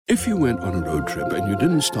If you went on a road trip and you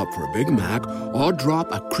didn't stop for a Big Mac or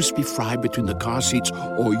drop a crispy fry between the car seats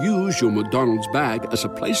or use your McDonald's bag as a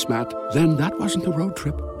placemat, then that wasn't a road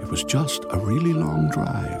trip. It was just a really long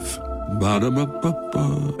drive.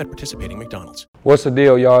 Ba-da-ba-ba-ba. At participating McDonald's. What's the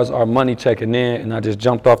deal, y'all? It's our money checking in, and I just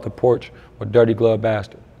jumped off the porch with Dirty Glove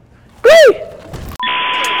Bastard.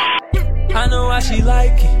 I know why she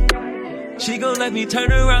like it. She gon' let me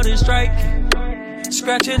turn around and strike.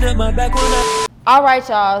 Scratching at my back when I... All right,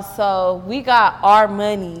 y'all. So we got our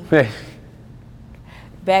money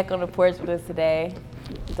back on the porch with us today.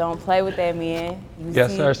 Don't play with that man.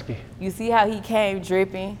 Yes, Sirski. You see how he came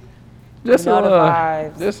dripping? Just you know the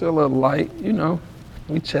vibes. Just a little light, you know.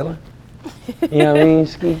 We chilling. You know what I mean,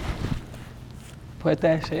 Ski? Put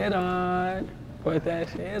that shit on. Put that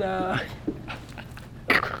shit on.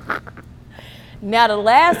 Now, the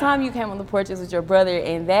last time you came on the porch was with your brother,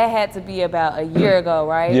 and that had to be about a year ago,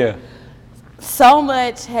 right? Yeah. So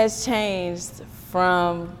much has changed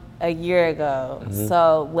from a year ago. Mm-hmm.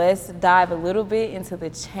 So let's dive a little bit into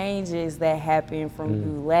the changes that happened from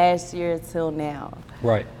you last year till now.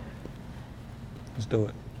 Right. Let's do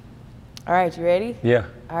it. All right, you ready? Yeah.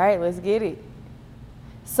 All right, let's get it.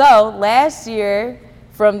 So last year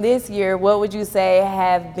from this year, what would you say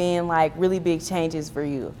have been like really big changes for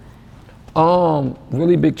you?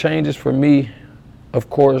 Really big changes for me,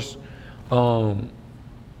 of course,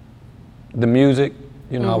 the music,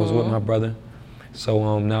 you know, I was with my brother,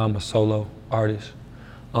 so now I'm a solo artist.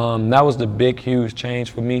 That was the big, huge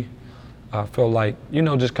change for me. I feel like, you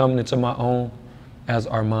know, just coming into my own as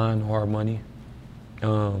Armand or Armani.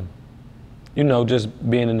 You know, just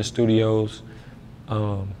being in the studios,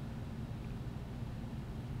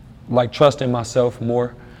 like trusting myself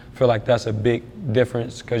more. I feel like that's a big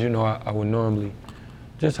difference because, you know, I would normally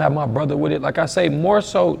just have my brother with it. Like I say, more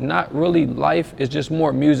so not really life, it's just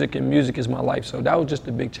more music, and music is my life. So that was just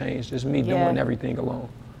a big change, just me doing everything alone.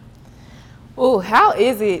 Oh, how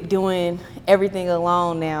is it doing everything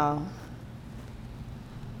alone now?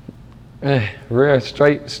 Real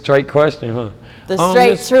straight question, huh? The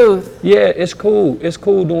straight truth. Yeah, it's cool. It's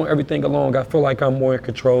cool doing everything alone. I feel like I'm more in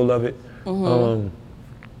control of it. I'm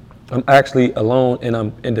actually alone and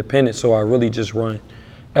I'm independent, so I really just run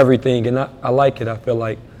everything, and I like it. I feel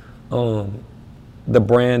like the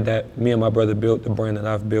brand that me and my brother built, the brand that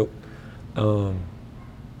I've built,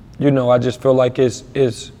 you know, I just feel like it's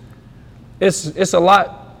a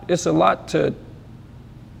lot to,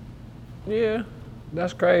 yeah,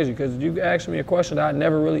 that's crazy, because you asked me a question that I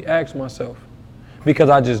never really asked myself, because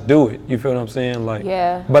I just do it, you feel what I'm saying? Like,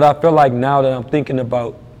 yeah. But I feel like now that I'm thinking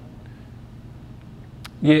about,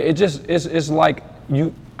 yeah, it's like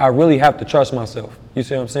I really have to trust myself. You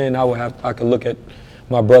see what I'm saying? I could look at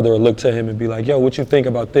my brother or look to him and be like, yo, what you think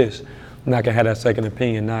about this? And I can have that second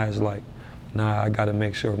opinion. Now it's like, nah, I gotta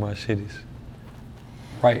make sure my shit is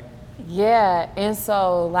right. Yeah, and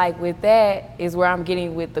so like with that is where I'm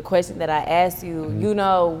getting with the question that I asked you. You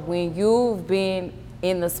know, when you've been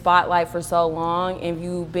in the spotlight for so long and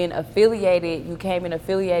you've been affiliated, you came in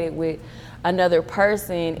affiliated with another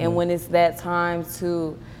person, and when it's that time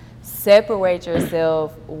to separate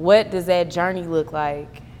yourself, what does that journey look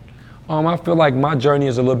like? I feel like my journey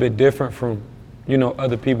is a little bit different from, you know,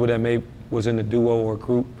 other people that was in a duo or a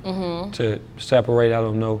group. To separate, I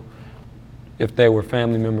don't know if they were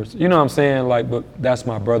family members. You know what I'm saying? Like, but that's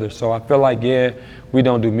my brother. So I feel like, yeah, we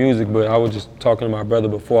don't do music, but I was just talking to my brother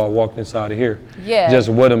before I walked inside of here. Yeah. Just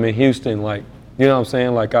with him in Houston, like, you know what I'm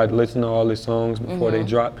saying? Like, I'd listen to all his songs before they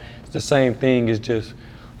drop. It's the same thing. It's just,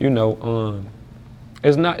 you know,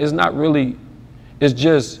 it's not really, it's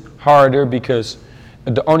just harder because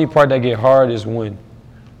the only part that get hard is when,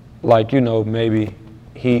 like, you know, maybe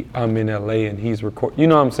I'm in LA and he's recording, you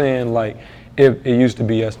know what I'm saying? Like, it used to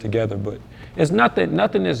be us together, but it's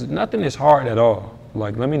nothing is hard at all.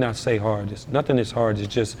 Like, let me not say hard. Nothing is hard.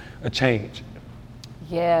 It's just a change.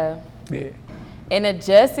 Yeah. Yeah. And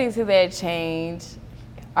adjusting to that change,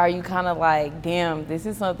 are you kind of like, damn, this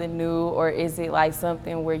is something new, or is it like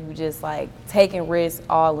something where you just like taking risks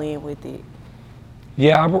all in with it?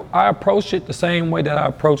 Yeah, I approached it the same way that I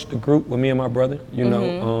approached the group with me and my brother. You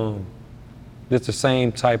know, it's the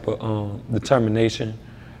same type of determination,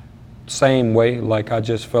 same way. Like, I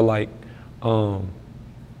just feel like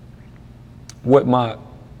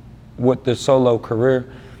with the solo career,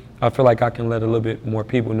 I feel like I can let a little bit more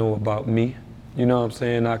people know about me. You know what I'm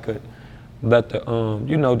saying? I could let the,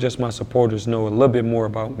 you know, just my supporters know a little bit more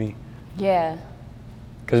about me. Yeah.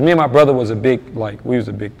 Because me and my brother was we was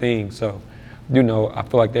a big thing. So, you know, I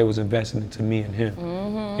feel like they was invested into me and him.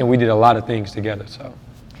 And we did a lot of things together, so.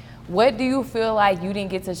 What do you feel like you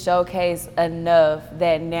didn't get to showcase enough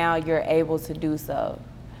that now you're able to do so?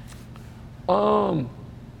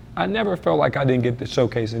 I never felt like I didn't get to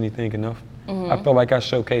showcase anything enough. I felt like I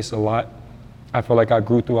showcased a lot. I feel like I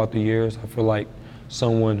grew throughout the years. I feel like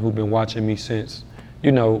someone who's been watching me since,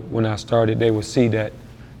 when I started, they would see that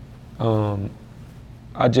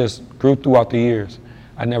I just grew throughout the years.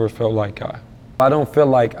 I never felt like I don't feel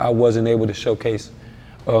like I wasn't able to showcase,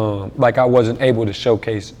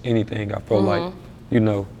 anything. I felt like,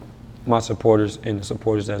 my supporters and the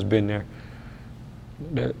supporters that's been there,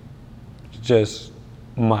 that just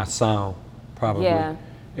my sound, probably. Yeah.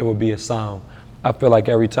 It would be a sound. I feel like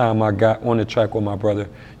every time I got on the track with my brother,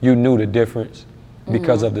 you knew the difference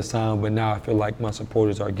because of the sound, but now I feel like my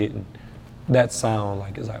supporters are getting that sound,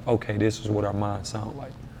 like it's like, okay, this is what our mind sound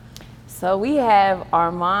like. So we have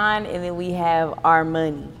Armand and then we have our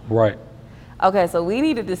money. Right. Okay, so we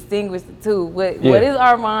need to distinguish the two. What is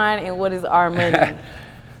Armand and what is our money?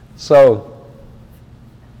 So,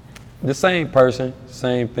 the same person,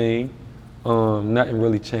 same thing. Nothing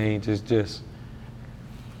really changed. It's just,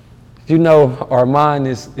 Armand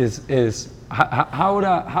is how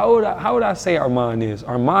would I say Armand is?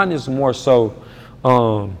 Armand is more so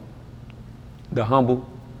the humble.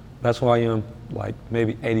 That's who I am, like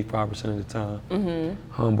maybe 85% of the time.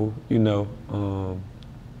 Humble,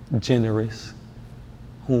 generous,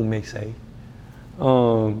 whom may say.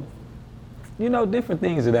 Different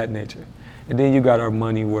things of that nature. And then you got our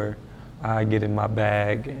money where I get in my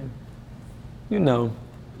bag and,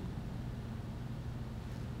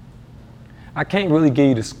 I can't really give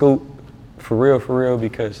you the scoop for real,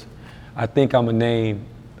 because I think I'm gonna name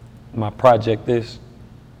my project this.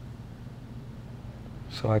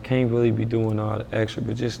 So I can't really be doing all the extra,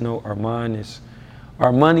 but just know our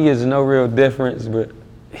money is no real difference, but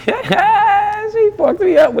she fucked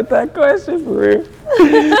me up with that question for real. Cause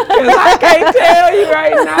I can't tell you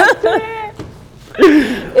right now.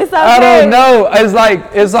 It's okay. I don't know.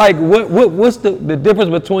 It's like what's the difference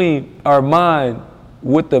between our mind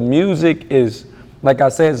with the music is, like I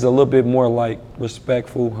said, it's a little bit more like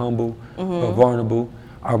respectful, humble, but vulnerable.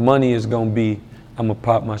 Our money is gonna be, I'm gonna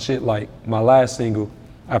pop my shit. Like my last single,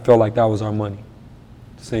 I felt like that was our money.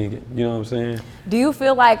 Sing it, you know what I'm saying? Do you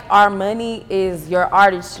feel like our money is your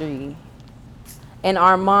artistry and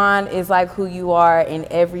Armand is like who you are in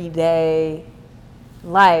everyday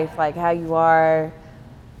life, like how you are,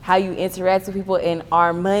 how you interact with people, and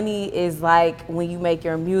our money is like when you make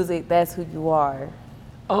your music, that's who you are?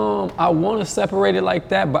 I want to separate it like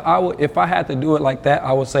that, but if I had to do it like that,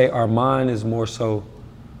 I would say our mind is more so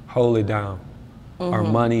hold it down. Our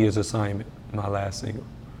money is assignment, my last single.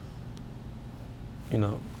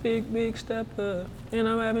 Big step up, and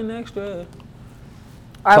I'm having extra.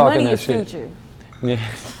 Our Talking money is shit. future. Yeah.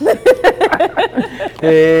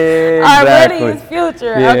 Exactly. Our money is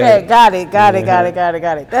future. Yeah. Okay, got it.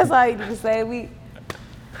 That's all you need to say. We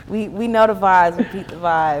know the vibes, we keep the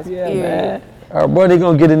vibes. Yeah, man. Our money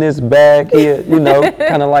gonna get in this bag here,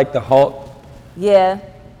 kind of like the Hulk. Yeah.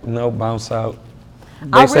 Bounce out.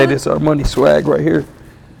 They say this our money swag right here.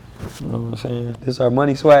 You know what I'm saying? This our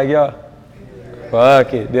money swag, y'all.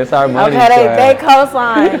 Fuck it, this our money swag. Okay, they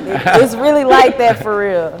co-sign. It's really like that for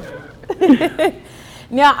real.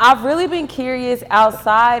 Now, I've really been curious,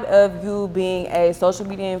 outside of you being a social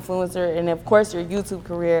media influencer and of course your YouTube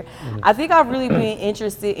career, I think I've really been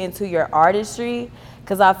interested into your artistry,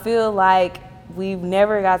 because I feel like we've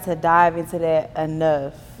never got to dive into that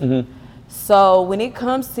enough. So when it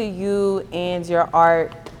comes to you and your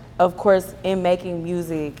art, of course, in making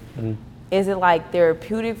music, is it like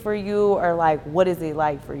therapeutic for you, or like what is it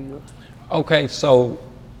like for you? Okay, so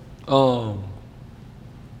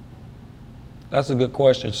that's a good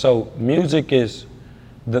question. So music is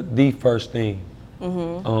the first thing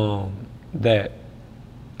that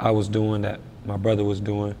I was doing, that my brother was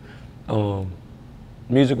doing.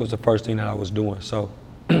 Music was the first thing that I was doing. So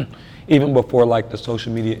even before like the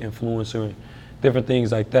social media influencer and different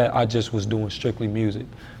things like that, I just was doing strictly music.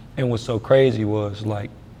 And what's so crazy was like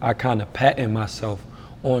I kind of patented myself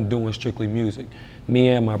on doing strictly music. Me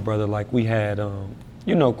and my brother, like we had,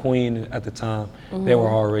 Queen at the time, they were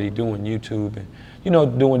already doing YouTube and,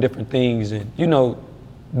 doing different things and,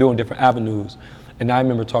 doing different avenues. And I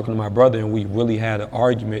remember talking to my brother and we really had an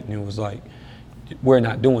argument, and it was like, we're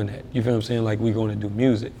not doing that. You feel what I'm saying? Like we're going to do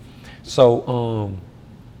music. So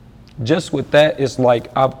just with that, it's like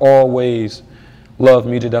I've always loved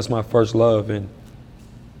music. That's my first love. And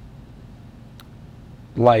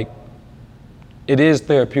like, it is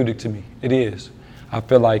therapeutic to me. It is. I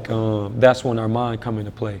feel like that's when our mind come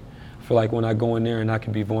into play. I feel like when I go in there and I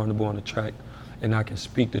can be vulnerable on the track and I can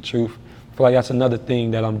speak the truth, I feel like that's another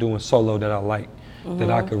thing that I'm doing solo that I like, that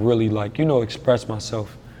I could really like, express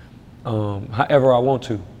myself however I want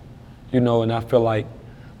to. you know, and I feel like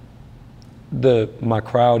my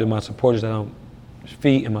crowd and my supporters that I'm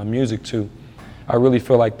feeding my music to, I really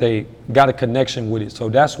feel like they got a connection with it. So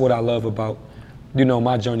that's what I love about, you know,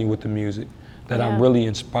 my journey with the music, that Yeah. I'm really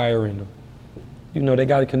inspiring them. You know, they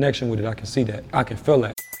got a connection with it. I can see that. I can feel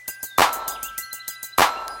that.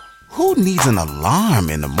 Who needs an alarm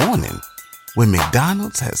in the morning when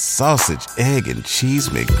McDonald's has sausage, egg, and cheese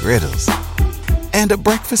McGriddles and a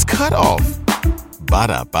breakfast cutoff?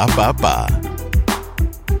 Ba-da-ba-ba-ba.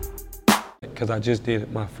 Because I just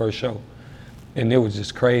did my first show, and it was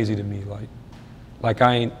just crazy to me. Like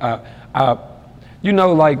you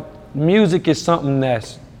know, like music is something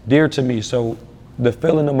that's dear to me. So the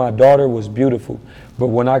feeling of my daughter was beautiful. But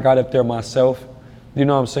when I got up there myself, you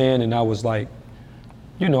know what I'm saying? And I was like,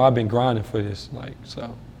 you know, I've been grinding for this. Like,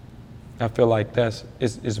 so I feel like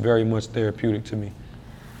it's very much therapeutic to me.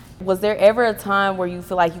 Was there ever a time where you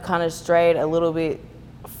feel like you kind of strayed a little bit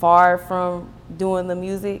far from doing the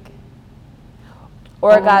music?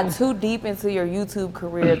 Or it got too deep into your YouTube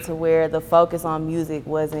career to where the focus on music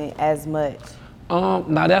wasn't as much?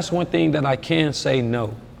 Now that's one thing that I can say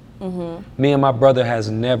no. Me and my brother has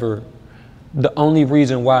never, the only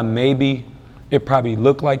reason why maybe it probably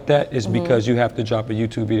looked like that is because you have to drop a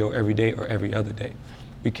YouTube video every day or every other day.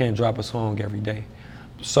 You can't drop a song every day.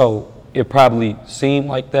 So it probably seemed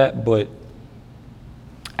like that, but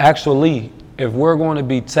actually, if we're going to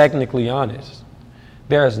be technically honest,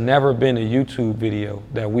 there has never been a YouTube video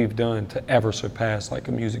that we've done to ever surpass like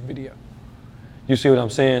a music video. You see what I'm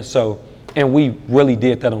saying? So, and we really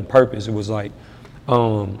did that on purpose. It was like,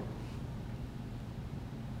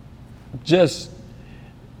 just,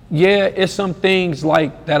 yeah, it's some things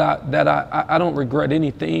like that I don't regret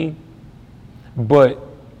anything, but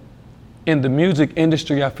in the music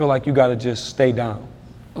industry, I feel like you gotta just stay down.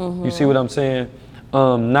 You see what I'm saying?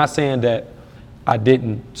 Not saying that I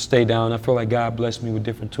didn't stay down. I feel like God blessed me with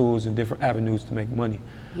different tools and different avenues to make money.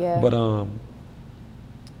 Yeah. But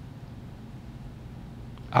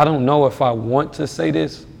I don't know if I want to say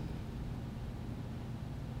this,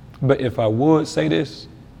 but if I would say this,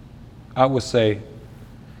 I would say,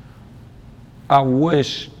 I would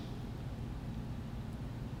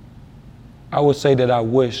say that I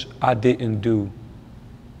wish I didn't do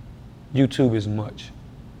YouTube as much.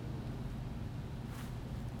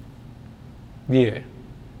 Yeah,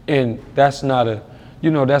 and that's not a,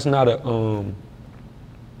 you know, that's not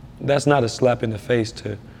a slap in the face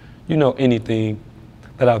to, you know, anything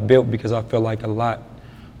that I've built, because I feel like a lot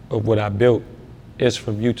of what I built is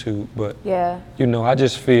from YouTube. But, Yeah. you know, I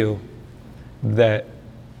just feel that,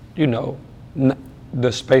 you know,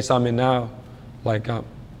 the space I'm in now, like, you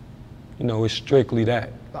know, it's strictly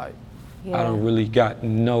that. Like, I don't really got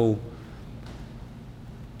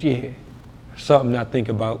something I think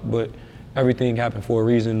about, but everything happened for a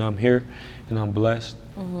reason. I'm here and I'm blessed.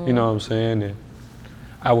 You know what I'm saying? And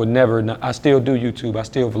I would never, I still do YouTube. I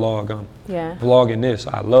still vlog. I'm vlogging this.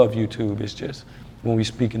 I love YouTube. It's just when we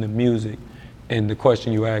speaking of music, and the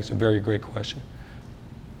question you asked, a very great question.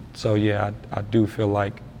 So yeah, I do feel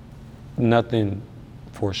like nothing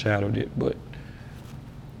foreshadowed it, but.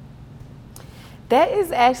 That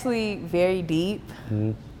is actually very deep.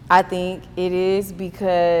 I think it is,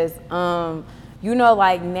 because, you know,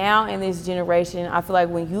 like now in this generation, I feel like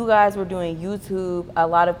when you guys were doing YouTube, a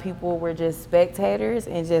lot of people were just spectators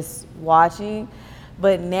and just watching.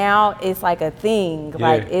 But now it's like a thing. Yeah.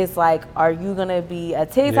 Like, it's like, are you gonna be a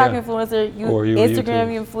TikTok influencer, Or you Instagram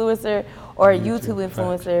influencer, or a YouTube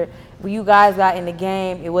influencer? When you guys got in the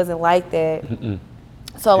game, it wasn't like that.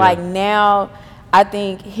 So like now, I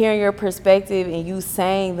think hearing your perspective and you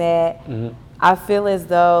saying that, I feel as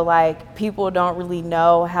though like people don't really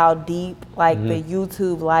know how deep like the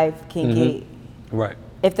YouTube life can get. Right.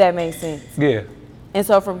 If that makes sense. Yeah. And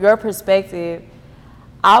so from your perspective,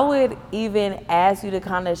 I would even ask you to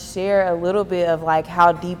kind of share a little bit of like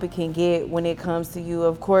how deep it can get when it comes to you,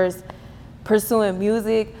 of course, pursuing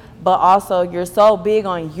music, but also you're so big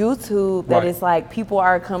on YouTube that it's like people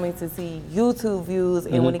are coming to see YouTube views.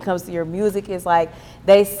 And when it comes to your music, it's like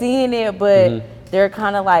they seeing it, but they're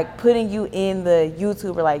kind of like putting you in the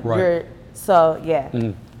YouTuber, like you're, so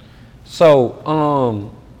yeah.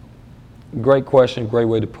 So, great question, great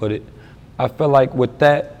way to put it. I feel like with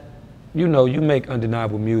that, you know, you make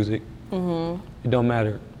undeniable music. It don't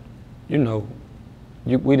matter, you know,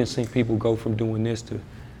 we done seen people go from doing this to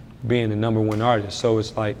being the #1 artist. So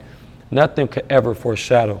it's like nothing could ever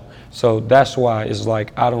foreshadow. So that's why it's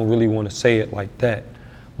like I don't really want to say it like that.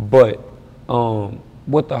 But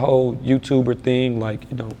with the whole YouTuber thing, like,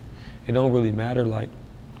 you know, it don't really matter. Like,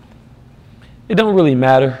 it don't really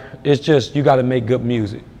matter. It's just you got to make good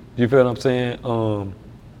music. You feel what I'm saying?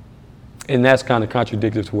 and that's kind of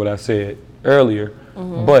contradictory to what I said earlier,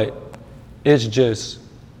 but it's just,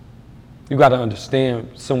 you got to understand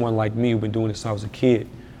someone like me who's been doing this since I was a kid,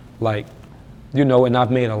 like, you know, and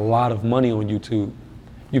I've made a lot of money on YouTube.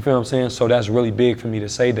 You feel what I'm saying? So that's really big for me to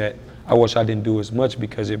say that. I wish I didn't do as much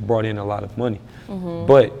because it brought in a lot of money.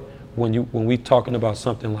 But when we talking about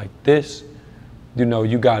something like this, you know,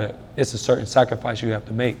 it's a certain sacrifice you have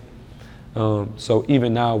to make. So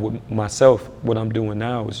even now with myself, what I'm doing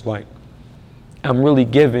now is like, I'm really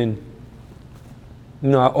giving, you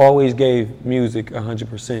know, I always gave music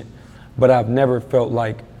 100%, but I've never felt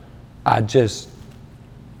like I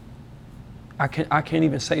can't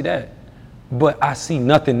even say that, but I see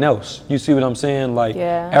nothing else. You see what I'm saying? Like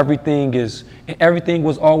everything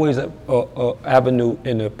was always a avenue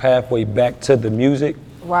and a pathway back to the music.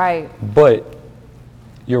 Right. But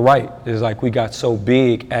you're right. It's like we got so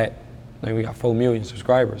big we got 4 million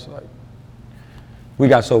subscribers. Like we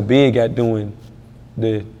got so big at doing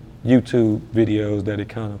the YouTube videos that it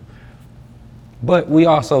kind of, but we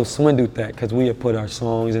also swindled that because we had put our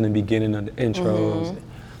songs in the beginning of the intros,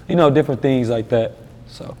 you know, different things like that.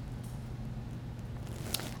 So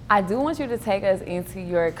I do want you to take us into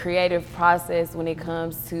your creative process when it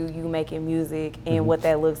comes to you making music and what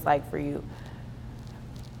that looks like for you.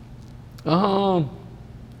 And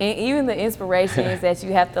even the inspirations that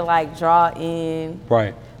you have to like draw in.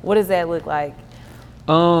 Right. What does that look like?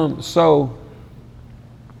 So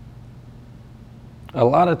a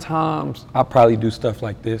lot of times I probably do stuff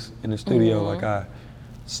like this in the studio, like I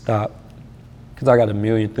stop because I got a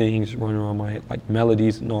million things running around my head, like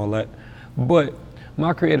melodies and all that. But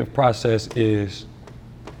my creative process is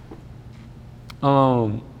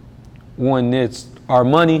when it's our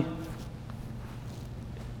money,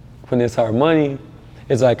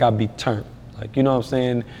 it's like I be turned. Like, you know what I'm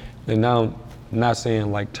saying? And now I'm not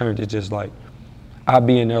saying like turned, it's just like I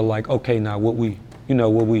be in there like, okay, now what we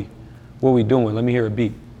doing? Let me hear a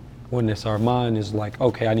beat. When it's our mind is like,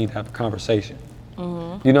 okay, I need to have a conversation.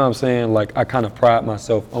 You know what I'm saying? Like I kind of pride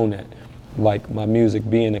myself on that, like my music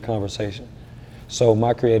being a conversation. So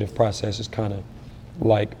my creative process is kind of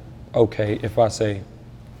like, okay, if I say,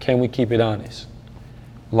 can we keep it honest?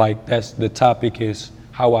 Like that's the topic is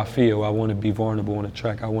how I feel. I want to be vulnerable on a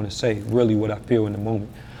track. I want to say really what I feel in the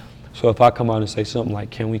moment. So if I come out and say something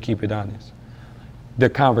like, can we keep it honest? The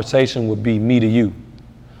conversation would be me to you.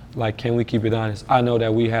 Like, can we keep it honest? I know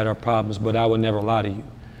that we had our problems, but I would never lie to you.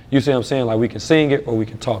 You see what I'm saying? Like we can sing it or we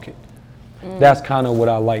can talk it. That's kind of what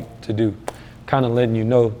I like to do. Kind of letting you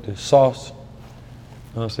know the sauce. You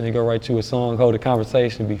know what I'm saying? Go right to a song, hold a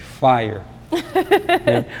conversation, be fire.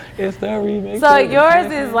 It's the remix. So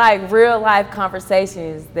yours is like real life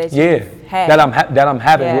conversations that you have. that I'm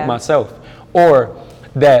having with myself, or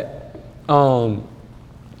that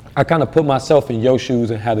I kind of put myself in your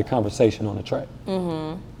shoes and have the conversation on the track.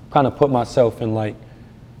 Kind of put myself in like,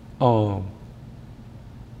 kind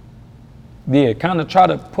of try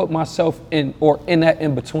to put myself in, or in that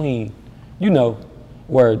in between, you know,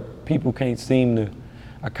 where people can't seem to.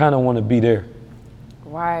 I kind of want to be there.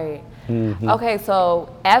 Right. Okay, so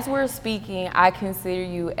as we're speaking, I consider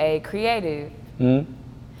you a creative.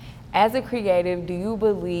 As a creative, do you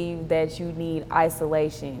believe that you need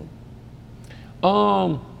isolation?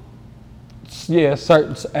 Yeah,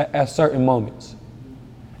 at certain moments.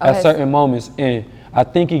 Okay. At certain moments, and I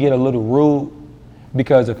think you get a little rude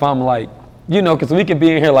because if I'm like, you know, because we could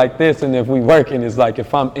be in here like this, and if we working, it's like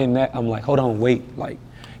if I'm in that, I'm like, hold on, wait, like,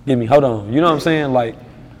 hold on, you know what I'm saying, like.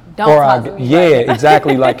 Don't talk to me right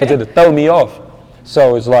exactly, like, because it'll throw me off.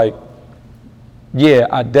 So it's like, yeah,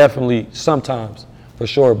 I definitely, sometimes, for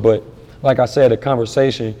sure, but like I said, a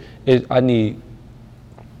conversation, I need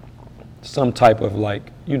some type of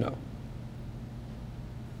like, you know,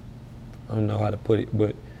 I don't know how to put it,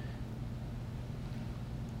 but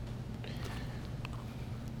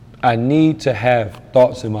I need to have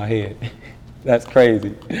thoughts in my head. That's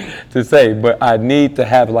crazy to say, but I need to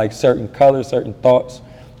have like certain colors, certain thoughts.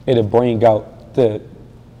 It'll bring out the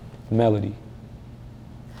melody.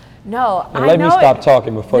 No, and let me stop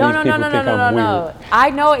talking before these people think I'm weird. I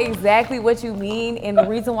know exactly what you mean, and the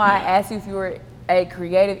reason why I asked you if you were a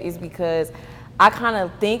creative is because I kind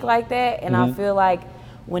of think like that, and I feel like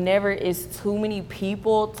whenever it's too many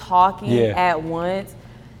people talking at once,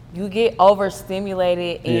 you get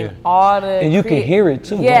overstimulated in all the... And you can hear it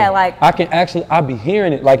too. Yeah, bro. like... I be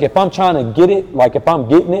hearing it. Like if I'm trying to get it, like if I'm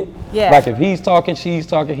getting it, like if he's talking, she's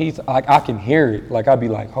talking, like I can hear it. Like I'd be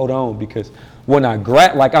like, hold on, because when I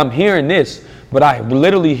like I'm hearing this, but I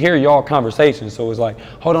literally hear y'all conversations. So it's like,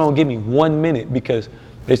 hold on, give me 1 minute, because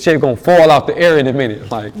this shit gonna fall out the air in a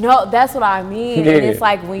minute. Like, No, that's what I mean. Yeah. And it's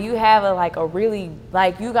like when you have a really,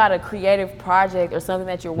 like you got a creative project or something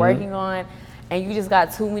that you're working on, and you just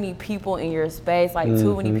got too many people in your space, like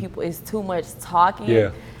too many people, it's too much talking.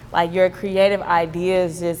 Yeah. Like your creative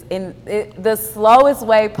ideas just in the slowest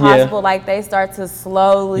way possible, like they start to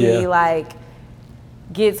slowly like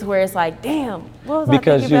get to where it's like, damn, what was I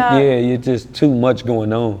thinking about? You're just too much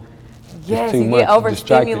going on. Yes, too you much get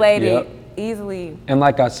overstimulated distracted. easily. And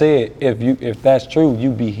like I said, if that's true,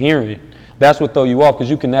 you be hearing. That's what throw you off, because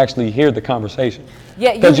you can actually hear the conversation.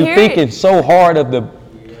 Yeah, you because hear you're thinking it. so hard of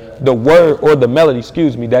the word or the melody,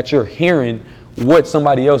 that you're hearing what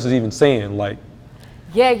somebody else is even saying. Like,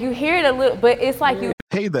 Yeah, you hear it a little, but it's like you.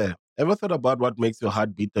 Hey there, ever thought about what makes your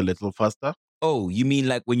heart beat a little faster? Oh, you mean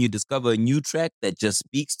like when you discover a new track that just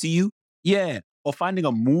speaks to you? Yeah, or finding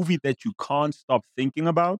a movie that you can't stop thinking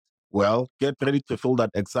about. Well, get ready to feel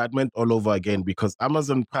that excitement all over again, because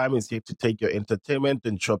Amazon Prime is here to take your entertainment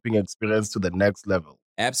and shopping experience to the next level.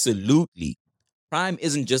 Absolutely. Prime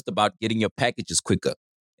isn't just about getting your packages quicker.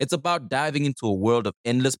 It's about diving into a world of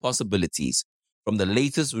endless possibilities, from the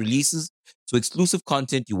latest releases to exclusive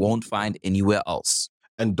content you won't find anywhere else.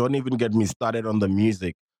 And don't even get me started on the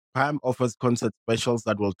music. Prime offers concert specials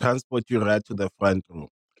that will transport you right to the front row.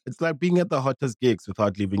 It's like being at the hottest gigs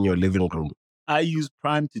without leaving your living room. I use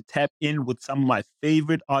Prime to tap in with some of my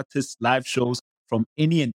favorite artists' live shows from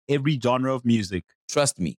any and every genre of music.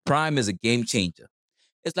 Trust me, Prime is a game changer.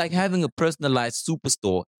 It's like having a personalized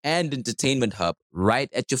superstore and entertainment hub right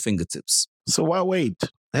at your fingertips. So why wait?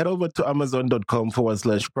 Head over to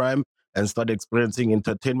amazon.com/prime and start experiencing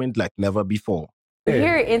entertainment like never before. You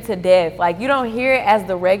hear it into depth. Like you don't hear it as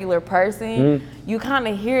the regular person. You kind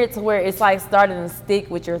of hear it to where it's like starting to stick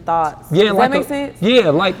with your thoughts. yeah, Does like that make sense? Okay.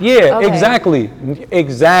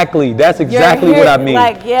 Exactly. That's exactly what I mean.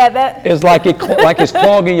 Like that. It's like it's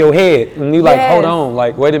clogging your head, and you like, Yes. hold on,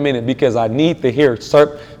 like, wait a minute, because I need to hear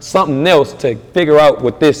something else to figure out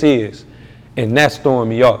what this is, and that's throwing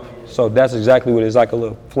me off. So that's exactly what it is, like a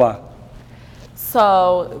little fly.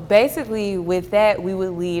 So basically, with that, we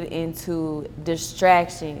would lead into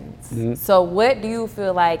distractions. So what do you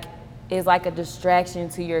feel like is like a distraction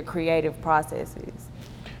to your creative processes?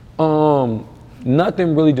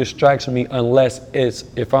 Nothing really distracts me unless it's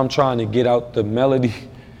if I'm trying to get out the melody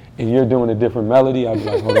and you're doing a different melody, I'd be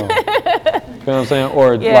like, hold on. You know what I'm saying?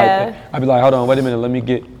 Or like, I'd be like, hold on, wait a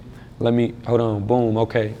minute, hold on, boom,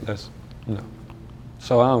 okay,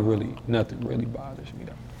 So nothing really bothers me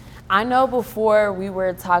though. I know before we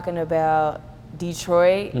were talking about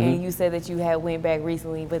Detroit, and you said that you had went back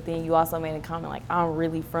recently, but then you also made a comment like, I'm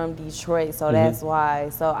really from Detroit, so that's why.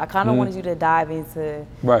 So I kind of wanted you to dive into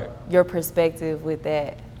your perspective with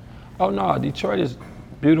that. Oh no, Detroit is a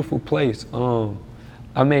beautiful place.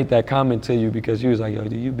 I made that comment to you because you was like, yo,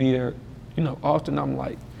 do you be there, often? I'm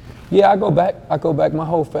like, yeah, I go back. My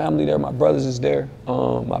whole family there, my brothers is there,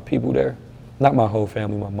 my people there. Not my whole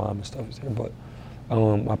family, my mom and stuff is there, but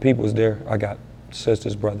my people's there. I got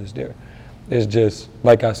sisters, brothers there. It's just,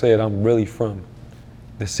 like I said, I'm really from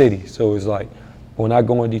the city. So it's like, when I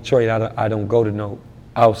go in Detroit, I don't go to no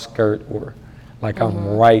outskirt or like I'm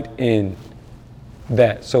right in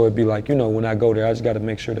that. So it'd be like, when I go there, I just got to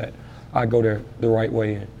make sure that I go there the right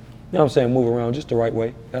way in. You know what I'm saying? Move around just the right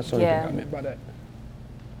way. That's the only thing I meant by that.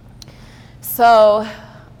 So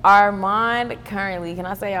Armand currently, can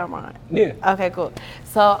I say Armand? Yeah. Okay, cool.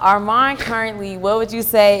 So Armand currently, what would you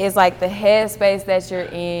say is like the headspace that you're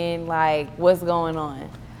in, like what's going on?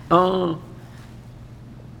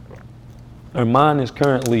 Armand is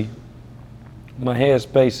currently, my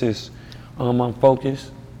headspace is, I'm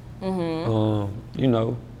focused,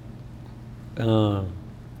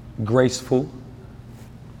 graceful,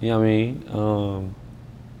 you know what I mean?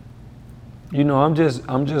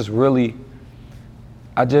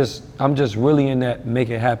 I'm just really in that make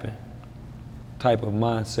it happen type of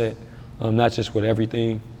mindset. Not just with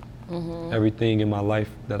everything in my life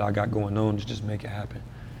that I got going on, just make it happen.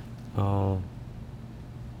 I'm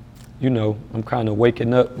kind of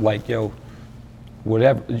waking up like, yo,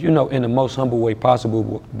 whatever, in the most humble way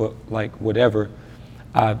possible, but like whatever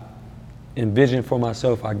I envision for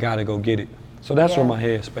myself, I gotta go get it. So that's where my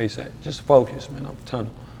headspace at. Just focus, man, I'm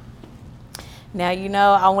tunnel.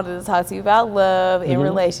 Now, I wanted to talk to you about love and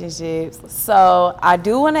relationships. So I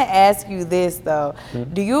do want to ask you this, though.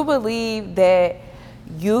 Do you believe that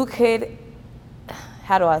you could,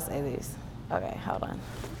 how do I say this? Okay, hold on.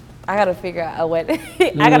 I got to figure out a way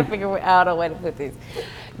to put this.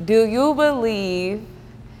 Do you believe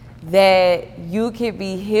that you could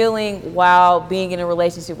be healing while being in a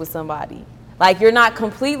relationship with somebody? Like you're not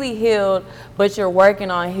completely healed, but you're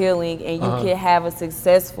working on healing, and you can have a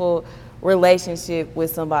successful relationship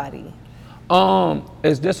with somebody?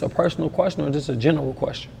 Is this a personal question or is this a general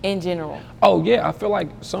question? In general. Oh yeah, I feel like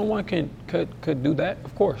someone could do that,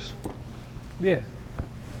 of course. Yeah.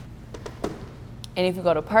 And if you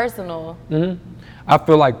go to personal, I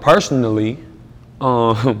feel like personally,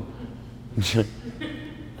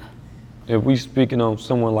 if we speaking on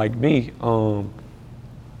someone like me,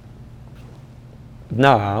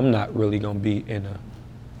 nah, I'm not really gonna be in a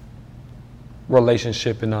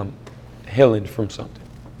relationship and I'm healing from something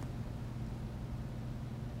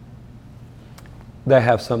that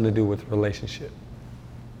have something to do with relationship.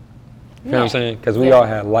 You know what I'm saying? Because we all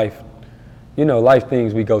have life, life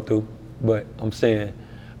things we go through. But I'm saying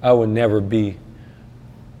I would never be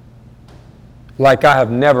like I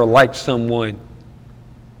have never liked someone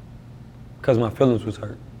because my feelings was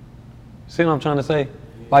hurt. See what I'm trying to say?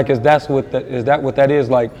 Like, is that what that is?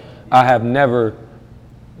 Like, I have never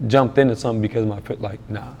jumped into something because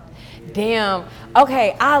nah. Damn.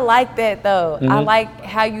 Okay, I like that though. I like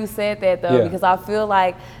how you said that though, because I feel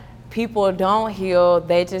like people don't heal,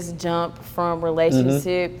 they just jump from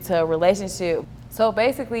relationship to relationship. So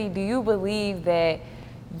basically, do you believe that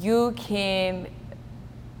you can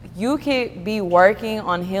be working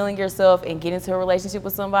on healing yourself and get into a relationship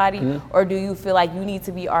with somebody, or do you feel like you need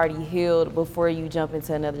to be already healed before you jump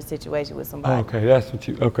into another situation with somebody? Okay, that's what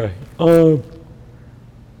you. Okay,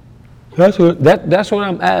 that's what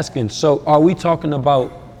I'm asking. So, are we talking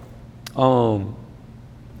about a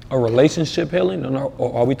relationship healing,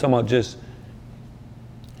 or are we talking about just?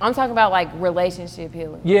 I'm talking about like relationship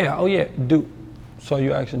healing. Yeah. Oh yeah. So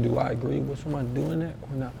you asking, do I agree with someone doing that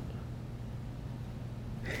or not?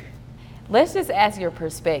 Let's just ask your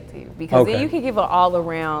perspective, because then you can give an all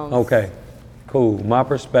around. Okay, cool. My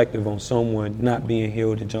perspective on someone not being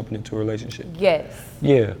healed and jumping into a relationship. Yes.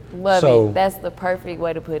 Yeah. Love it. That's the perfect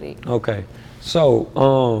way to put it. Okay. So,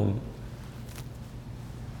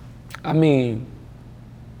 I mean,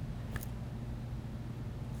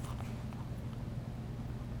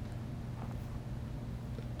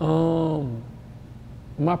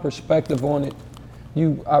 my perspective on it,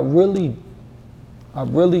 I really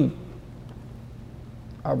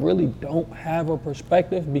don't have a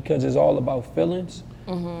perspective because it's all about feelings.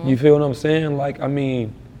 You feel what I'm saying? Like, I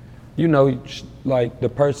mean, like the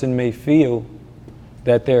person may feel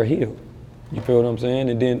that they're healed. You feel what I'm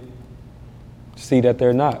saying? And then see that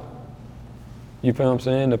they're not. You feel what I'm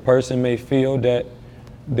saying? The person may feel that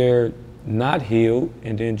they're not healed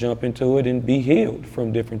and then jump into it and be healed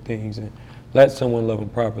from different things and let someone love them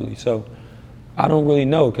properly. So I don't really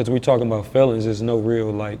know, because we're talking about feelings. There's no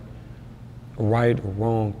real like right or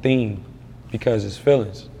wrong thing because it's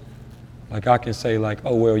feelings. Like I can say like,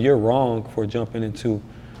 oh well, you're wrong for jumping into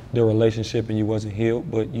the relationship and you wasn't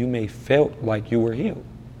healed, but you may felt like you were healed.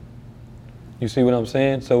 You see what I'm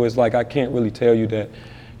saying? So it's like I can't really tell you that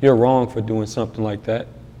you're wrong for doing something like that.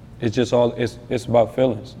 It's just it's about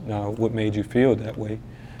feelings. Now, what made you feel that way?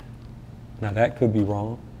 Now that could be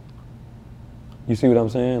wrong. You see what I'm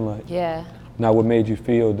saying? Like, yeah. Now, what made you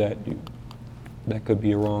feel that could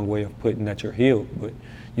be a wrong way of putting that you're healed, but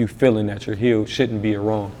you feeling that you're healed shouldn't be a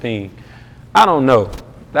wrong thing. I don't know.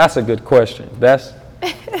 That's a good question. That's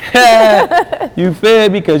you feel,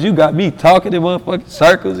 because you got me talking in motherfucking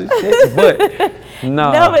circles and shit, but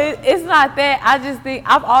no. No, it's not that. I just think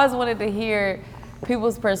I've always wanted to hear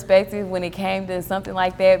people's perspective when it came to something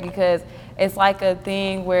like that, because it's like a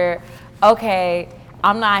thing where, okay,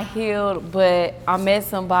 I'm not healed, but I met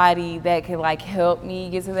somebody that could like help me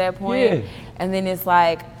get to that point. Yeah. And then it's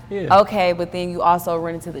like, okay, but then you also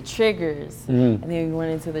run into the triggers. And then you run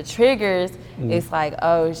into the triggers, it's like,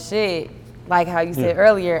 oh shit, like how you said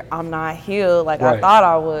earlier, I'm not healed like I thought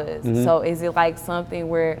I was. So is it like something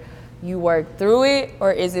where you work through it,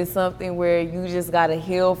 or is it something where you just gotta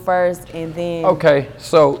heal first and then? Okay,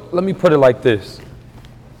 so let me put it like this,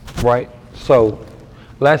 right? So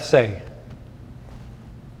let's say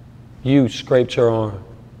you scraped your arm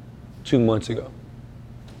 2 months ago,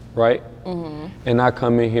 right? And I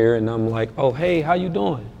come in here and I'm like, oh, hey, how you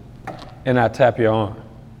doing? And I tap your arm,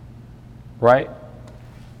 right?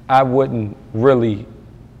 I wouldn't really,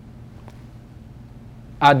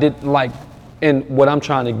 I did like, and what I'm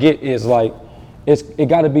trying to get is like, it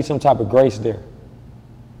gotta be some type of grace there.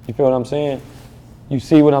 You feel what I'm saying? You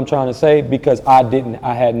see what I'm trying to say? Because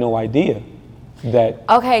I had no idea that.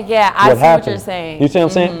 Okay, yeah, I see what you're saying. You see what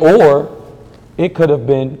I'm saying? Or it could have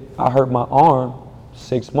been, I hurt my arm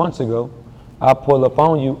 6 months ago. I pull up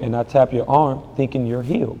on you and I tap your arm thinking you're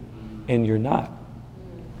healed, and you're not.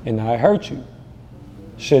 And I hurt you.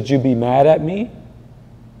 Should you be mad at me?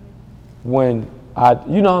 when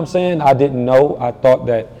you know what I'm saying? I didn't know. I thought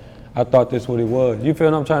this what it was. You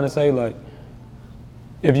feel what I'm trying to say? Like,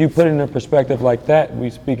 if you put it in a perspective like that, we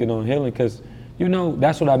speaking on healing, because, you know,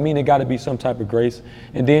 that's what I mean. It got to be some type of grace.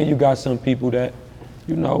 And then you got some people that,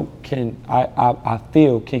 you know, I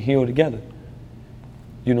feel can heal together.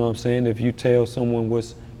 You know what I'm saying? If you tell someone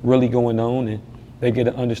what's really going on and they get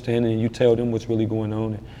an understanding, and you tell them what's really going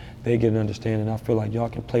on and they get an understanding, I feel like y'all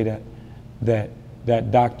can play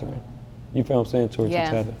that doctrine. You feel what I'm saying, towards each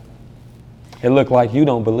other. It looked like you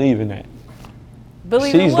don't believe in that.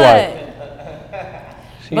 Believe in what?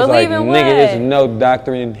 She's like, nigga, there's no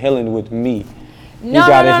doctrine in healing with me. You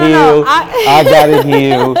gotta heal, I gotta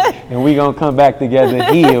heal, and we gonna come back together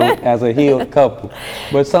healed as a healed couple.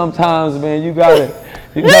 But sometimes, man, you gotta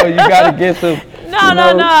get some.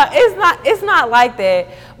 No, it's not like that.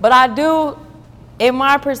 But I do, in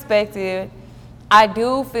my perspective, I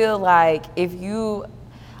do feel like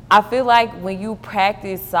I feel like when you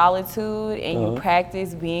practice solitude and you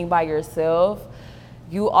practice being by yourself,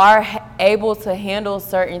 you are able to handle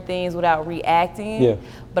certain things without reacting. Yeah.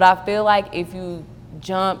 But I feel like if you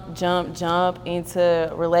jump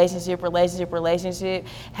into relationship,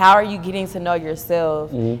 how are you getting to know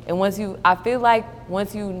yourself? Mm-hmm. And I feel like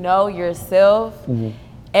once you know yourself,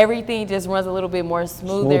 everything just runs a little bit more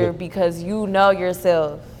smoother because you know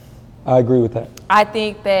yourself. I agree with that. I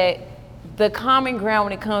think that the common ground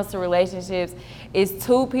when it comes to relationships is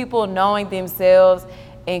two people knowing themselves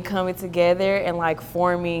and coming together and like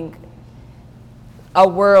forming a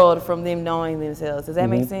world from them knowing themselves. Does that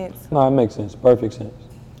make sense? No, it makes sense. Perfect sense.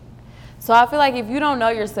 So I feel like if you don't know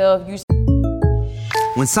yourself,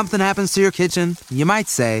 When something happens to your kitchen, you might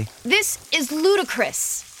say, "This is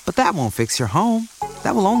ludicrous." But that won't fix your home.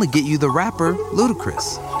 That will only get you the rapper,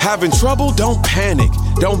 Ludacris. Having trouble? Don't panic.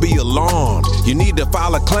 Don't be alarmed. You need to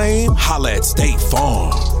file a claim? Holla at State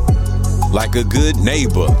Farm. Like a good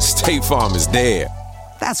neighbor, State Farm is there.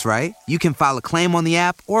 That's right. You can file a claim on the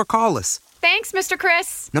app or call us. Thanks, Mr.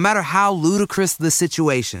 Chris. No matter how ludicrous the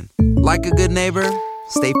situation, like a good neighbor,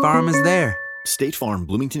 State Farm is there. State Farm,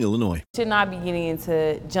 Bloomington, Illinois. Should not be getting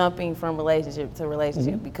into jumping from relationship to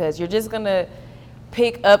relationship because you're just going to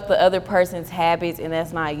pick up the other person's habits and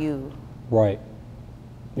that's not you. Right.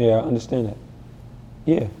 Yeah, I understand that.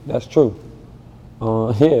 Yeah, that's true.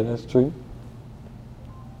 Yeah, that's true.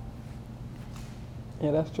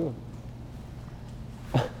 Yeah, that's true.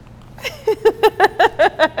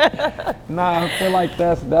 Nah, I feel like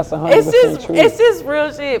that's 100% true. It's just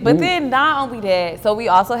real shit. But then not only that, so we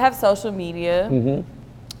also have social media,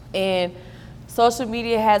 and social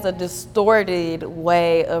media has a distorted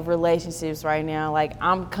way of relationships right now. Like,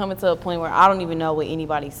 I'm coming to a point where I don't even know what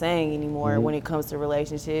anybody's saying anymore when it comes to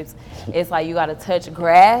relationships. It's like you got to touch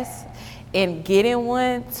grass and get in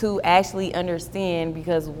one to actually understand,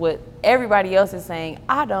 because what everybody else is saying,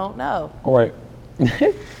 I don't know. All right.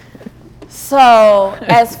 So,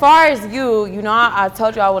 as far as you know, I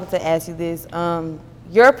told you I wanted to ask you this.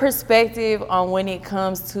 Your perspective on when it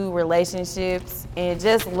comes to relationships and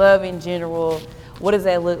just love in general, what does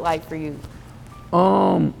that look like for you?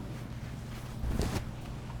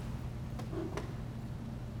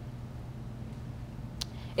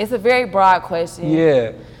 It's a very broad question.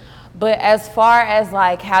 Yeah. But as far as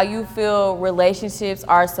like how you feel relationships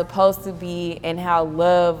are supposed to be and how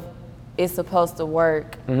love is supposed to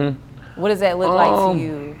work, what does that look like to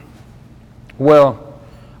you? Well,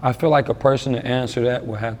 I feel like a person to answer that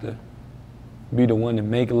will have to be the one to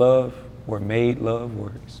make love or made love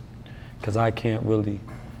works, because I can't really,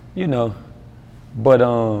 you know. But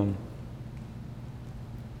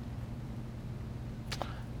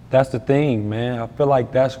that's the thing, man. I feel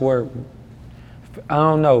like that's where, I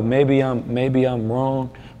don't know, maybe I'm wrong,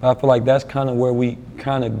 but I feel like that's kind of where we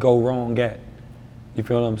kind of go wrong at. You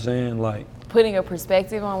feel what I'm saying? Like, putting a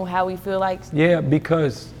perspective on how we feel like. Yeah,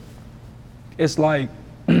 because it's like,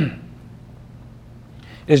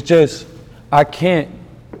 it's just, I can't,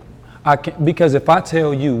 because if I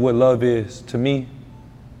tell you what love is to me,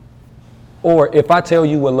 or if I tell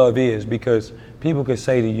you what love is, because people could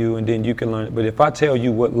say to you and then you can learn it, but if I tell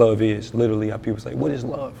you what love is, literally how people say, what is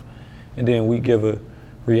love? And then we give an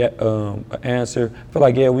answer. I feel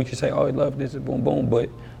like, yeah, we could say, oh, love this, boom, boom, but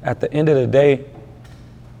at the end of the day,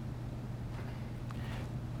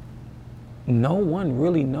 no one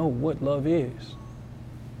really know what love is.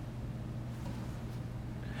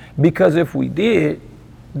 Because if we did,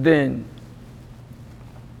 then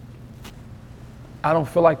I don't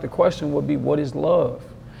feel like the question would be, what is love?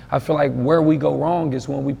 I feel like where we go wrong is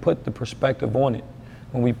when we put the perspective on it,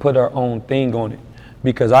 when we put our own thing on it.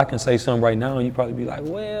 Because I can say something right now and you probably be like,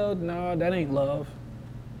 well, no, that ain't love.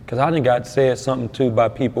 Because I done got said something to by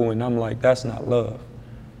people and I'm like, that's not love.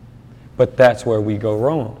 But that's where we go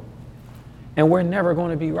wrong. And we're never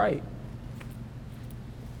going to be right.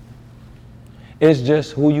 It's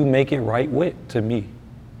just who you make it right with, to me.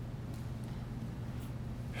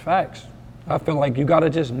 Facts. I feel like you got to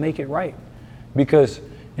just make it right. Because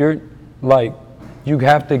you're like, you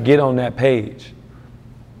have to get on that page,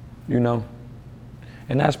 you know?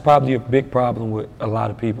 And that's probably a big problem with a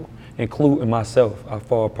lot of people, including myself. I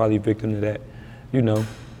fall probably victim to that, you know?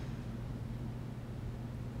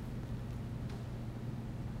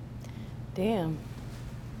 Damn.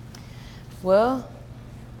 Well,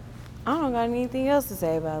 I don't got anything else to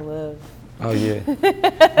say about love. Oh yeah.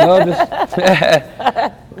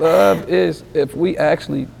 Love is, if we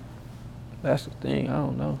actually, that's the thing, I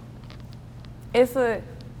don't know. It's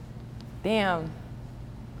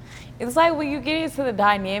like when you get into the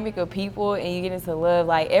dynamic of people and you get into love,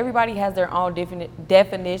 like everybody has their own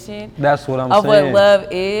definition. That's what I'm of saying. what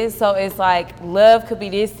love is. So it's like love could be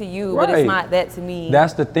this to you, Right. but it's not that to me.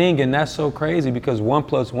 That's the thing, and that's so crazy because 1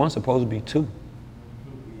 + 1 supposed to be 2.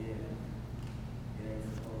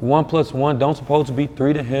 1 + 1 don't supposed to be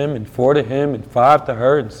 3 to him and 4 to him and 5 to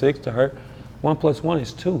her and 6 to her. 1 + 1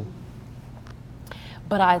 is 2.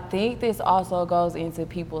 But I think this also goes into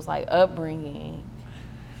people's like upbringing.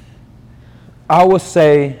 I would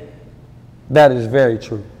say that is very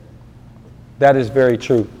true. That is very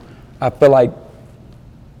true. I feel like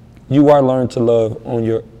you are learned to love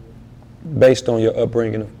based on your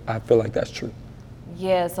upbringing. I feel like that's true.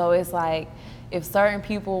 Yeah, so it's like if certain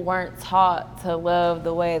people weren't taught to love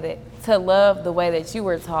the way that you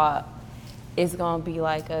were taught, it's gonna be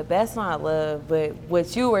like that's not love. But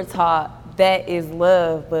what you were taught, that is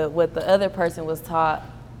love. But what the other person was taught.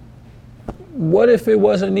 What if it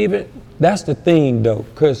wasn't even? That's the thing though,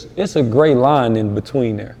 because it's a gray line in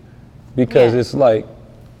between there. Because it's like,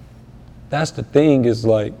 that's the thing is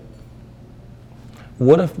like,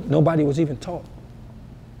 what if nobody was even taught?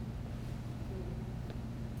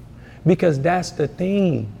 Because that's the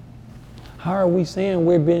thing. How are we saying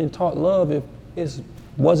we're being taught love if it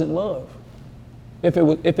wasn't love? If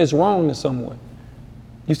it's wrong to someone?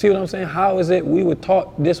 You see what I'm saying? How is it we were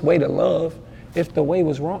taught this way to love if the way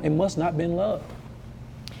was wrong? It must not have been love.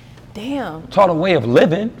 Damn. Taught a way of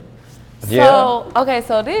living. So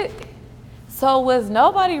was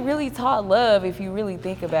nobody really taught love if you really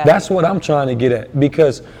think about That's it? what I'm trying to get at,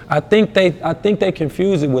 because I think they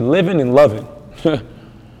confuse it with living and loving.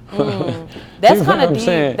 That's kind of deep.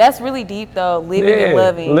 Saying? That's really deep though, living and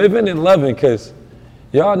loving. Living and loving, because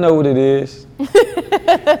y'all know what it is.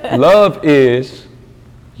 Love is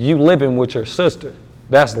you living with your sister.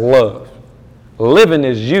 That's love. Living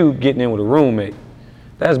is you getting in with a roommate.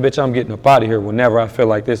 That's bitch, I'm getting up out of here whenever I feel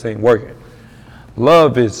like this ain't working.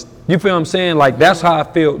 Love is, you feel what I'm saying? Like that's how I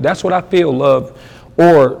feel. That's what I feel love.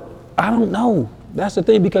 Or I don't know. That's the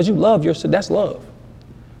thing, because you love your sister. That's love.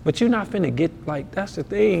 But you're not finna get, like, that's the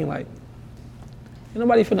thing. Like, ain't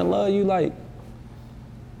nobody finna love you. Like,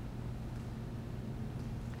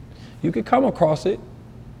 you could come across it.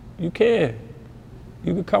 You can.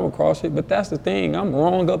 You could come across it. But that's the thing. I'm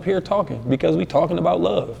wrong up here talking because we talking about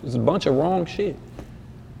love. It's a bunch of wrong shit.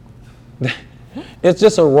 It's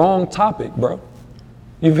just a wrong topic, bro.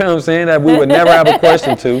 You feel what I'm saying? That we would never have a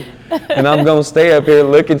question to. And I'm going to stay up here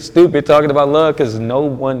looking stupid talking about love because no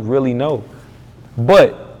one really knows.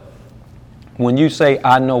 But when you say,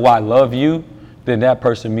 I know I love you, then that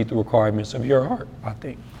person meets the requirements of your heart, I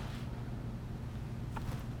think.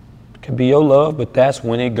 It could be your love, but that's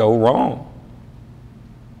when it go wrong.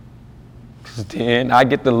 Because then I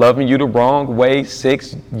get to loving you the wrong way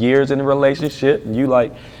 6 years in a relationship, and you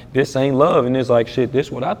like, this ain't love. And it's like, shit, this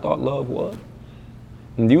is what I thought love was.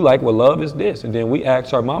 And you like, well, love is this. And then we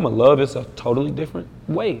ask our mama, love is a totally different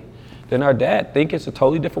way. Then our dad think it's a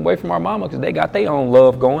totally different way from our mama because they got their own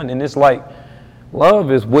love going. And it's like,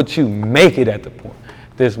 love is what you make it at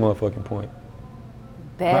this motherfucking point.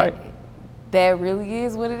 Right? That really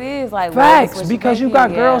is what it is. Like, facts, because you got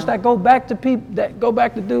girls that go back to people, that go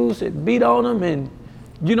back to dudes that beat on them and,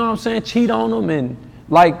 you know what I'm saying, cheat on them and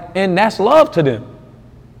like, and that's love to them.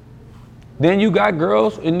 Then you got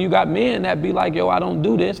girls and you got men that be like, yo, I don't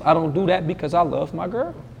do this, I don't do that because I love my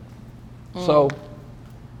girl. So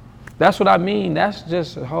that's what I mean. That's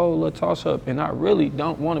just a whole little toss up. And I really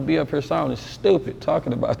don't want to be up here sounding stupid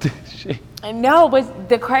talking about this shit. No, but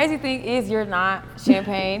the crazy thing is you're not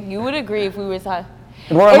Champagne. You would agree if we were talking.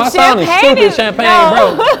 Bro, am I sounding stupid,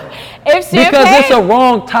 Champagne, bro? If Champagne, because it's a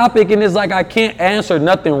wrong topic and it's like I can't answer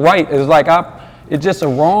nothing right. It's like It's just a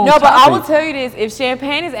wrong No, but I topic. will tell you this. If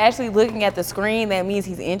Champagne is actually looking at the screen, that means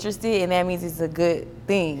he's interested, and that means it's a good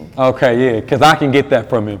thing. Okay, yeah, because I can get that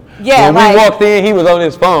from him. Yeah, when like, we walked in, he was on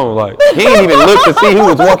his phone. Like, he didn't even look to see who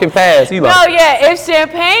was walking past. He like, No, yeah, if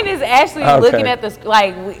Champagne is actually looking at the,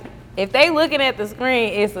 like, if they looking at the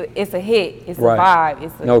screen, it's a hit. It's a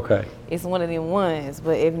vibe. It's one of them ones.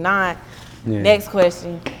 But if not, next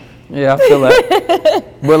question. Yeah, I feel that.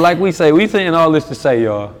 But like we say, we saying all this to say,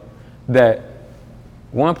 y'all, that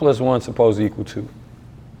 1 + 1 supposed to equal 2.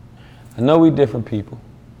 I know we different people.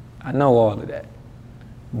 I know all of that.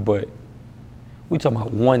 But we talking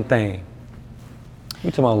about one thing.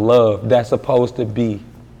 We talking about love that's supposed to be.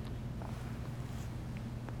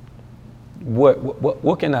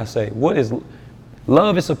 What can I say? What is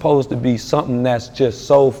love is supposed to be something that's just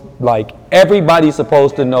so like everybody's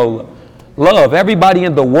supposed to know love. Everybody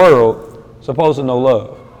in the world supposed to know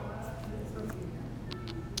love.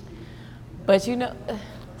 But you know,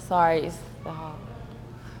 sorry, it's the hall.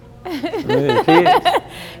 Kids?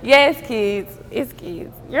 Yes, kids. It's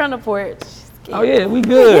kids. You're on the porch. Oh yeah, we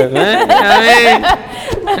good, man.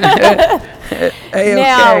 Hey,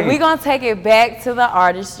 now okay. we're gonna take it back to the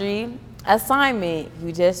artistry assignment.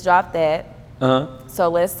 You just dropped that. So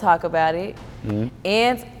let's talk about it.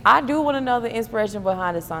 And I do want to know the inspiration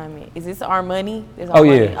behind assignment. Is this our money?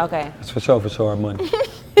 Yeah. Okay. It's for sure our money.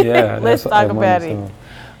 Yeah. Let's talk about it.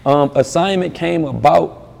 Assignment came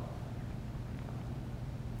about.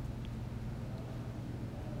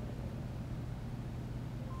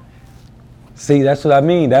 See, that's what I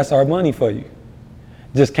mean. That's our money for you.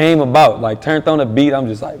 Just came about, like turned on a beat. I'm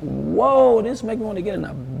just like, whoa, this make me want to get in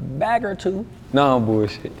a bag or two. No, I'm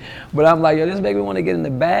bullshit. But I'm like, yo, this make me want to get in the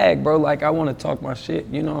bag, bro. Like, I want to talk my shit.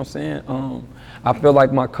 You know what I'm saying? I feel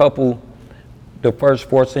like my couple, the first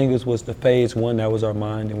 4 singles was the phase 1, that was our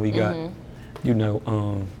mind. And we got, you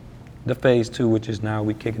know, the phase 2, which is now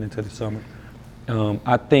we kicking into the summer.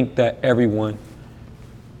 I think that everyone,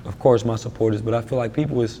 of course, my supporters, but I feel like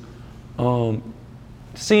people is,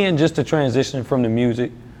 seeing just the transition from the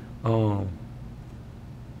music,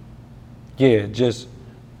 just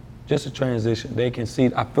a transition. They can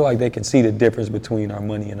see, I feel like they can see the difference between our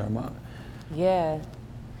money and our mind. Yeah.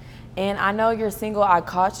 And I know your single, I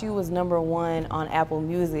Caught You, was #1 on Apple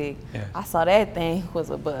Music. Yeah. I saw that thing was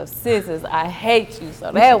above Scissors, I Hate You,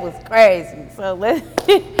 so that was crazy. So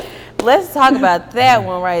let's talk about that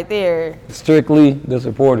one right there. Strictly the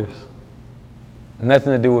supporters.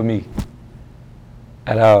 Nothing to do with me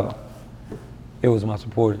at all. It was my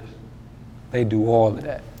supporters. They do all of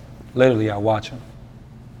that. Literally, I watch them.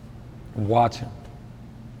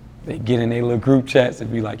 They get in their little group chats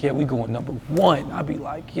and be like, yeah, we going #1. I'll be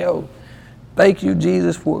like, yo, thank you,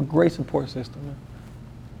 Jesus, for a great support system. Man.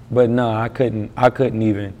 But no, I couldn't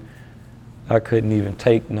even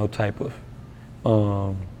take no type of,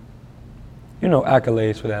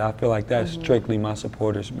 accolades for that. I feel like that's strictly my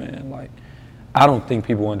supporters, man. Like, I don't think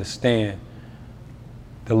people understand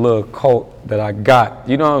the little cult that I got.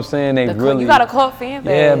 You know what I'm saying? You got a cult fan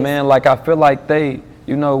base. Yeah, man. Like, I feel like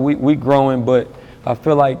we growing, but I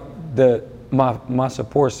feel like my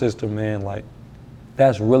support system, man, like,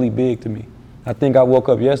 that's really big to me. I think I woke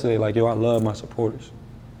up yesterday like, yo, I love my supporters.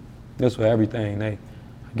 This for everything. I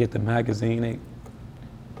get the magazine,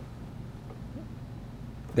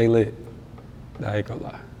 they lit. I ain't gonna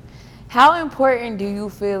lie. How important do you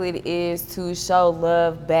feel it is to show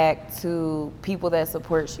love back to people that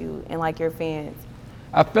support you and like your fans?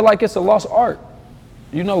 I feel like it's a lost art.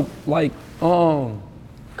 You know, like,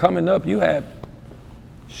 coming up, you had,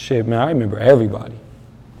 shit, man, I remember everybody.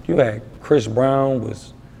 You had Chris Brown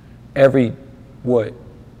was every,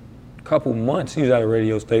 couple months, he was at a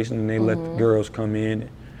radio station and they let the girls come in.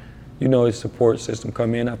 His support system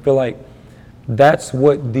come in. I feel like that's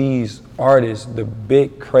what these artists, the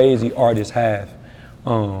big crazy artists have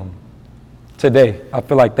today. I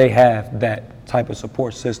feel like they have that type of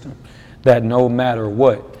support system that no matter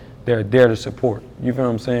what, they're there to support. You feel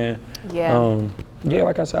what I'm saying? Yeah.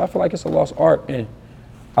 Like I said, I feel like it's a lost art, and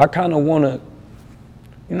I kind of want to,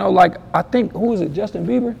 I think, who is it, Justin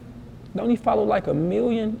Bieber? Don't he follow like 1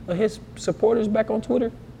 million of his supporters back on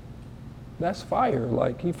Twitter? That's fire.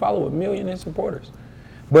 Like, he follow 1 million of his supporters.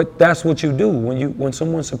 But that's what you do. When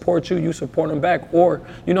someone supports you, you support them back. Or,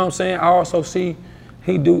 you know what I'm saying? I also see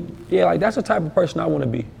that's the type of person I want to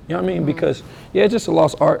be. You know what I mean? Because, it's just a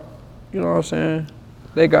lost art. You know what I'm saying?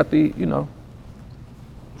 They got it's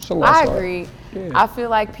a lost art. I agree. Yeah. I feel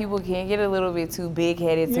like people can get a little bit too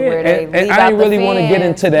big-headed to where they leave and out I didn't really want to get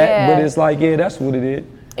into that, but it's like, that's what it is.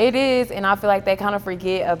 It is, and I feel like they kind of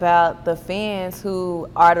forget about the fans who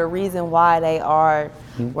are the reason why they are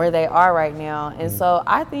where they are right now. And so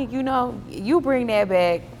I think, you bring that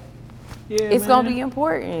back, it's going to be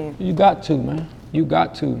important. You got to, man. You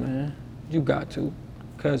got to, man. You got to.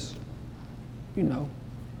 Because,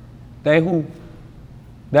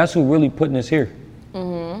 that's who really putting us here.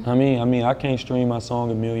 I mean, I can't stream my song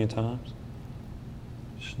 1 million times.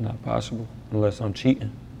 It's not possible unless I'm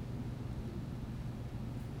cheating.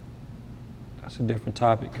 That's a different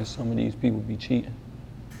topic because some of these people be cheating.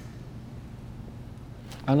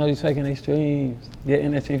 I know they're taking their streams,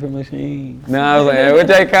 getting that from machine. Nah, I was like, what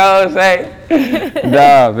they call it, say?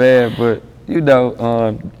 Nah, man, but you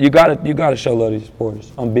gotta show love to these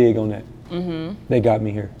supporters. I'm big on that. They got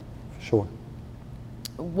me here, for sure.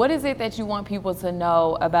 What is it that you want people to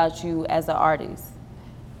know about you as an artist?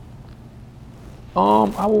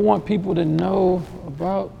 I would want people to know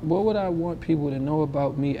about, what would I want people to know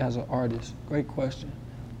about me as an artist? Great question.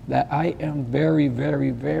 That I am very,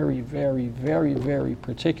 very, very, very, very, very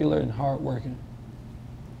particular and hardworking.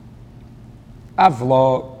 I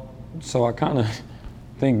vlog, so I kind of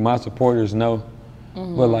think my supporters know.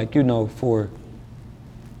 But for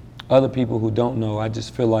other people who don't know, I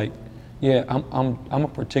just feel like, I'm a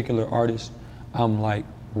particular artist. I'm like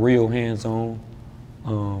real hands-on.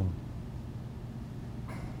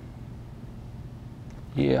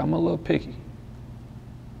 I'm a little picky.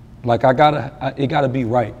 Like it gotta be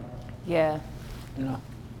right. Yeah.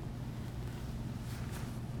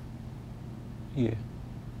 Yeah.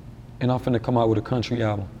 And I'm finna come out with a country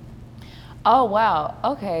album. Oh, wow.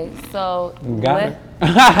 Okay, so. Got it. No,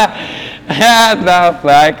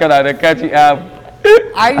 I cut out a country album.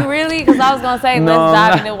 Are you really? Because I was gonna say, No, let's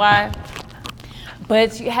dive I'm into why.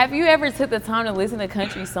 But have you ever took the time to listen to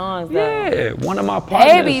country songs, though? Yeah, one of my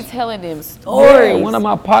partners. They be telling them stories. Yeah, one of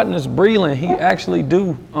my partners, Breland, he actually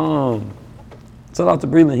do, shout out to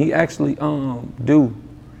Breland, he actually do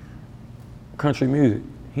country music.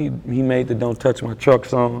 He made the Don't Touch My Truck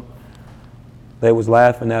song. They was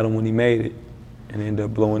laughing at him when he made it and ended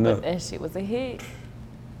up blowing up. That shit was a hit.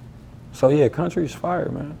 So yeah, country is fire,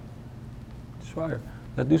 man. It's fire.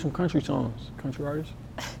 Let's do some country songs, country artists.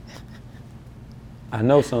 I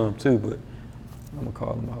know some too, but I'm gonna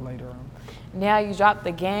call them out later on. Now you dropped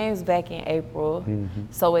The Games back in April.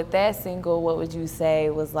 So with that single, what would you say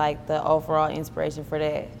was like the overall inspiration for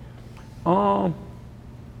that?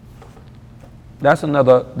 That's our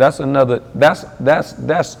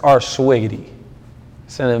swiggity.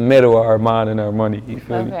 It's in the middle of our mind and our money, you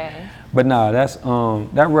feel me? But nah, that's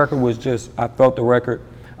that record was just, I felt the record.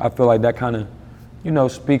 I feel like that kind of,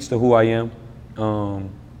 speaks to who I am.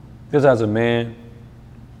 Just as a man,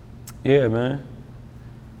 yeah, man.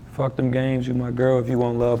 Fuck them games, you my girl. If you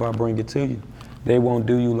want love, I'll bring it to you. They won't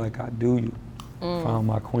do you like I do you. Found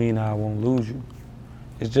my queen, I won't lose you.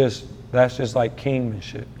 That's just like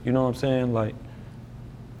kingmanship. You know what I'm saying? Like,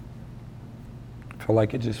 I feel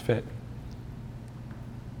like it just fit.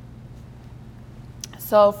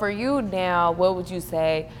 So for you now, what would you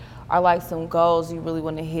say are like some goals you really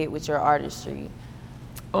want to hit with your artistry?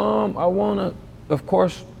 I wanna, of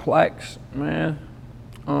course, plaques, man.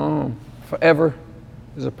 Forever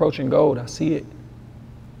is approaching gold. I see it.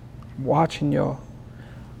 I'm watching y'all.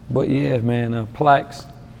 But yeah, man, plaques.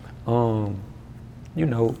 More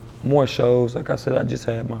shows. Like I said, I just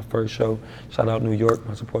had my first show. Shout out New York,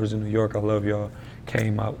 my supporters in New York. I love y'all.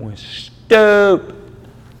 Came out, went stupid.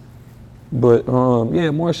 But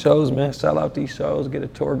more shows, man. Sell out these shows, get a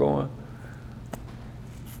tour going.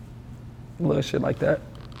 Little shit like that.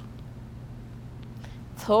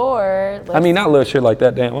 Tour? I mean, not little shit like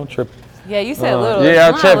that, damn, I'm tripping. Yeah, you said little. Yeah,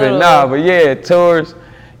 I'm tripping. Nah, but yeah, tours,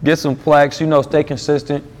 get some plaques, stay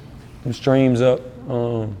consistent, some streams up.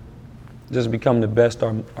 Just become the best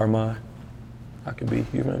Armand I could be,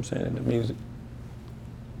 you know what I'm saying, in the music.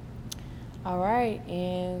 All right,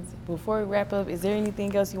 and before we wrap up, is there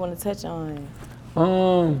anything else you want to touch on?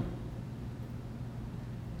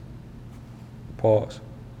 Pause.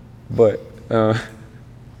 But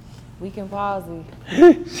we can pause it.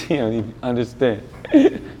 She don't even understand.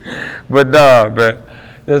 But man,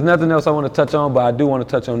 there's nothing else I want to touch on, but I do want to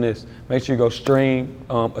touch on this. Make sure you go stream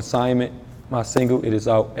Assignment, my single. It is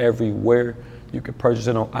out everywhere. You can purchase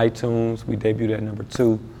it on iTunes. We debuted at number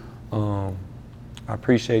 2. I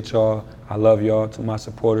appreciate y'all. I love y'all. To my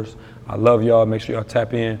supporters, I love y'all. Make sure y'all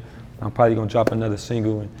tap in. I'm probably gonna drop another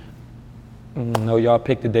single. And y'all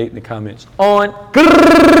pick the date in the comments. Oh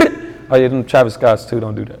yeah, them Travis Scotts too.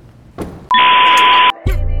 Don't do that.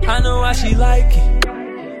 I know why she like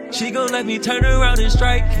it. She gon' let me turn around and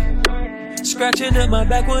strike it. Scratching up my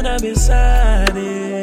back when I'm inside it.